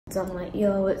So I'm like,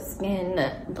 yo, it's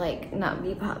gonna like not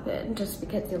be popping just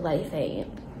because your life ain't.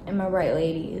 Am I right,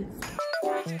 ladies?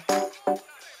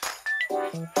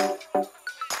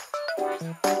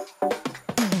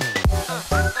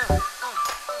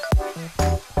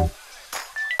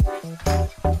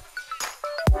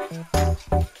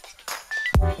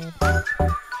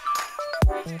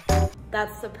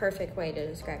 That's the perfect way to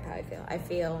describe how I feel. I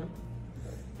feel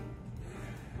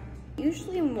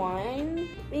usually wine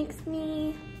makes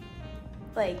me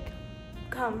like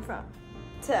come from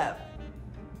to.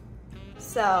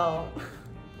 So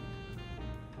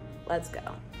let's go.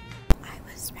 I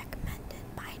was recommended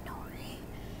by Nori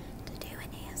to do an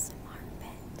ASMR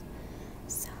bit.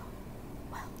 So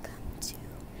welcome to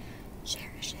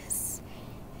Cherish's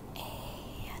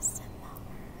ASMR.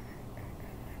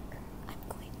 I'm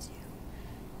going to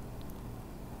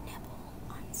nibble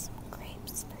on some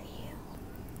grapes for you.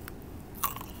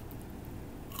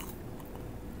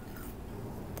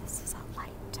 This is a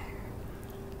lighter.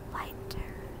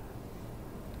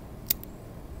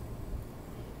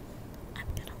 I'm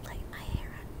gonna light my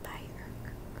hair on fire.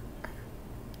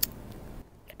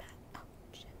 What about, oh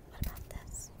shit, what about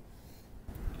this?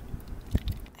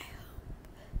 I hope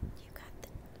you got the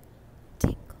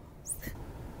tingles.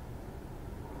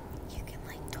 You can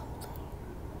like totally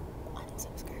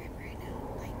unsubscribe right now.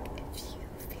 Like if you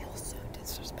feel so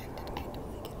disrespected, I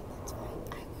totally get it, that's fine.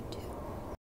 I would too.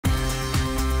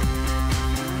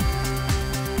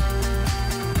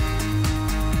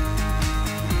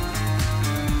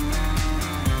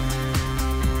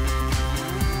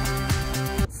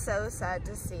 So sad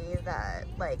to see that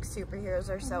like superheroes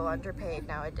are so underpaid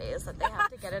nowadays that they have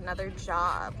to get another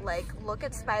job. Like, look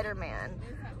at Spider-Man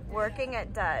working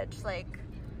at Dutch. Like,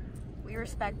 we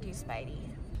respect you, Spidey.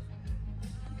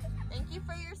 Thank you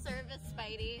for your service,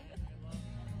 Spidey.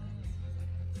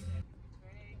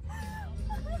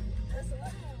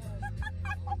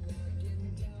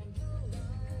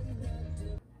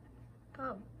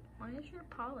 Oh, why is your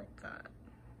paw like that?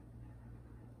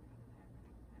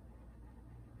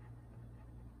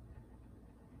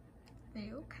 Are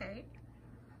you okay?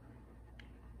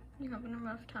 You having a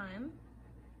rough time?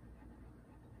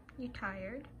 You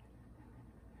tired?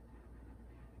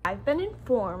 I've been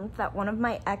informed that one of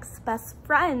my ex-best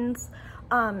friends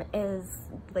is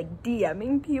like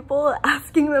DMing people,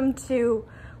 asking them to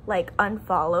like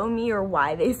unfollow me or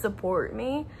why they support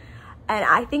me. And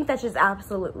I think that's just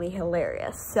absolutely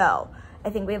hilarious. So I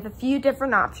think we have a few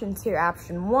different options here.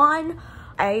 Option one,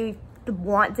 I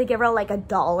want to give her like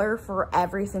 $1 for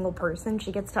every single person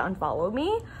she gets to unfollow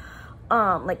me.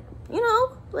 Like, you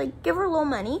know, like give her a little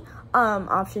money.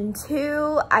 Option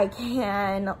two, I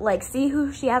can like see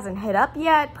who she hasn't hit up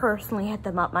yet, personally hit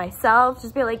them up myself,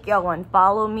 just be like, yo,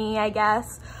 unfollow me, I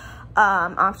guess.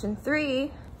 Option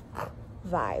three,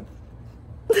 vibe.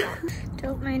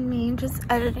 Don't mind me, just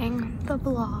editing the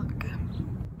vlog.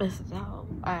 This is how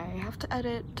I have to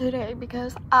edit today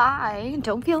because I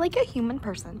don't feel like a human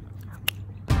person.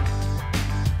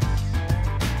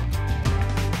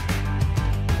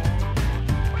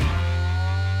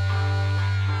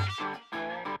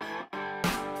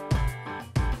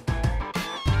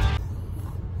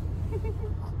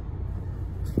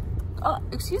 Oh,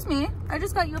 excuse me. I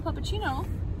just got you a puppuccino.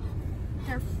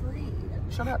 They're free.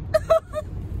 Shut up.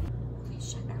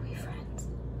 Please shut, are we friends?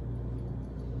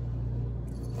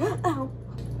 Oh.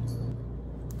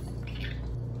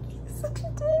 Such a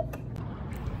dick.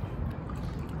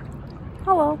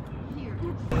 Hello. Here.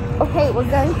 Okay, we're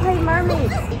going to play Mermaid.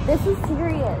 This is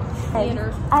serious.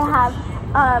 Theater. I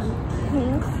have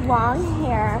pink long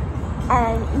hair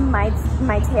and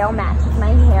my tail matches my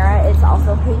hair. It's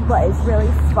also pink, but it's really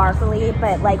sparkly,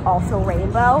 but like also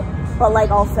rainbow, but like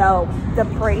also the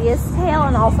prettiest tail,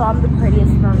 and also I'm the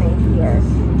prettiest mermaid here.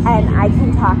 And I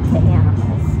can talk to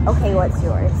animals. Okay, what's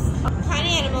yours? What kind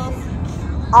of animals?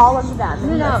 All of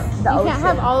them. No, the you ocean. can't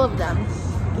have all of them.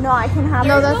 No, I can have.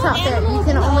 No, that's not fair. You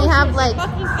can only have like.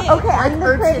 Okay, I'm the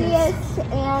urchins. prettiest,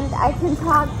 and I can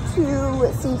talk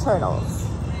to sea turtles.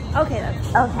 Okay,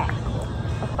 that's Okay.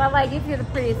 but like if you're the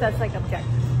prettiest, that's like objective.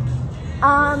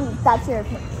 That's your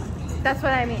opinion. That's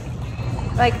what I mean.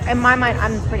 Like in my mind,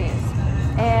 I'm the prettiest,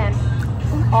 and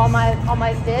all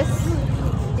my this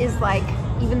is like,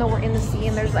 even though we're in the sea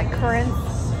and there's like currents,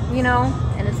 you know,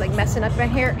 and it's like messing up my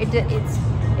hair.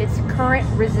 It's current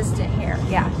resistant hair,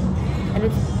 yeah, and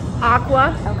it's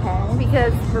aqua. Okay.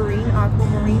 Because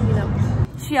aquamarine, you know.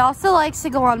 She also likes to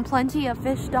go on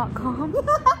plentyoffish.com.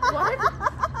 What?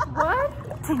 What?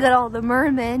 To get all the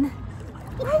mermen.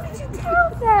 Why would you tell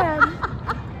them?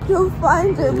 You'll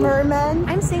find a merman.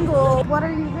 I'm single. What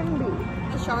are you gonna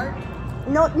be? A shark.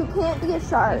 No, you can't be a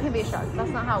shark. You can be a shark.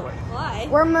 That's not how it works. Why?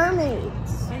 We're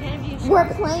mermaids. Why can't I be a shark?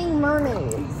 We're playing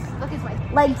mermaids. Look, it's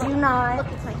my Like, do not.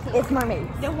 Look, it's my teeth. It's mermaids.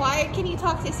 Then why can you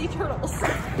talk to sea turtles?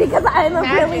 Because I'm a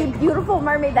Magic. really beautiful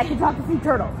mermaid that can talk to sea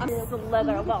turtles. It's a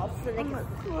leather ball.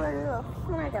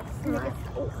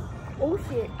 Oh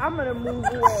shit, I'm gonna move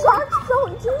away. Sharks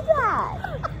don't do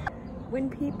that. When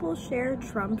people share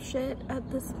Trump shit at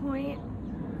this point,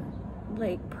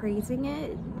 like praising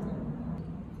it,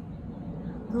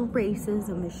 the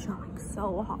racism is showing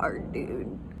so hard,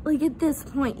 dude. Like at this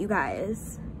point, you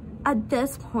guys, at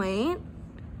this point,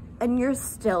 and you're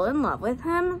still in love with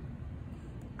him,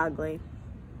 ugly.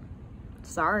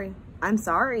 Sorry. I'm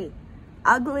sorry.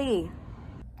 Ugly.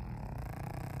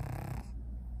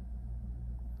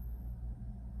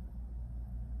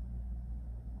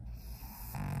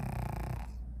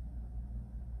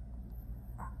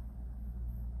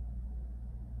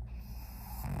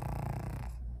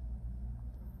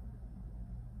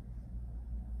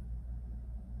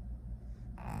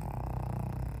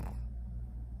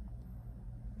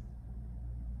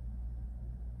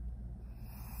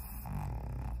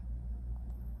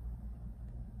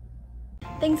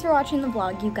 Thanks for watching the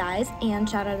vlog, you guys, and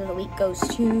shout out of the week goes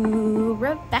to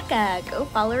Rebecca. Go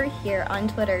follow her here on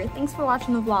Twitter. Thanks for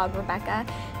watching the vlog, Rebecca,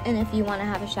 and if you want to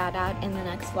have a shout out in the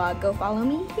next vlog, go follow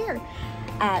me here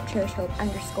at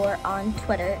cherishhope_ on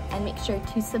Twitter, and make sure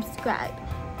to subscribe,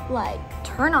 like,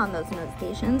 turn on those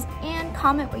notifications, and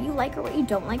comment what you like or what you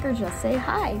don't like, or just say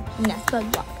hi. Nasty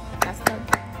Pug vlog. Nasty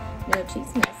Pug. No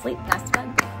cheese, no sleep, Nasty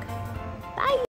Pug vlog. Bye!